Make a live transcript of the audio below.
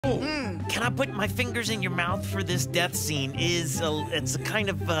Can I put my fingers in your mouth for this death scene? It's a kind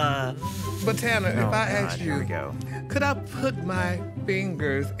of But Tanner, if I asked here we you, go. could I put my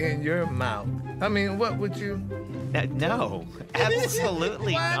fingers in your mouth? I mean, what would you? No,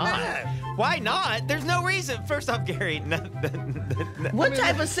 absolutely Why not. not? Why not? There's no reason. First off, Gary, What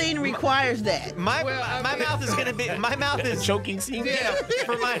type of scene requires that? my Well, mouth is gonna be my mouth is Choking scene? Yeah.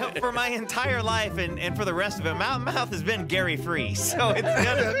 for my entire life and for the rest of it. My mouth has been Gary free, so it's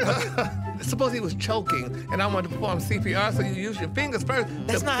gonna. Suppose he was choking, and I wanted to perform CPR, so you use your fingers first.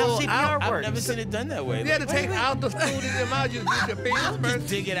 That's to not how pull CPR out. works. I've never seen it done that way. You had to take out the food in your mouth. You use your fingers Just first.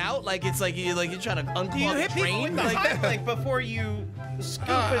 dig it out like it's like you're trying to unclog Do you hit a people train. with the Heimlich before you scoop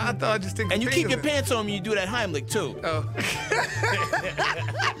I thought I'd just stick And you your keep your fingers in. pants on when you do that Heimlich too. Oh.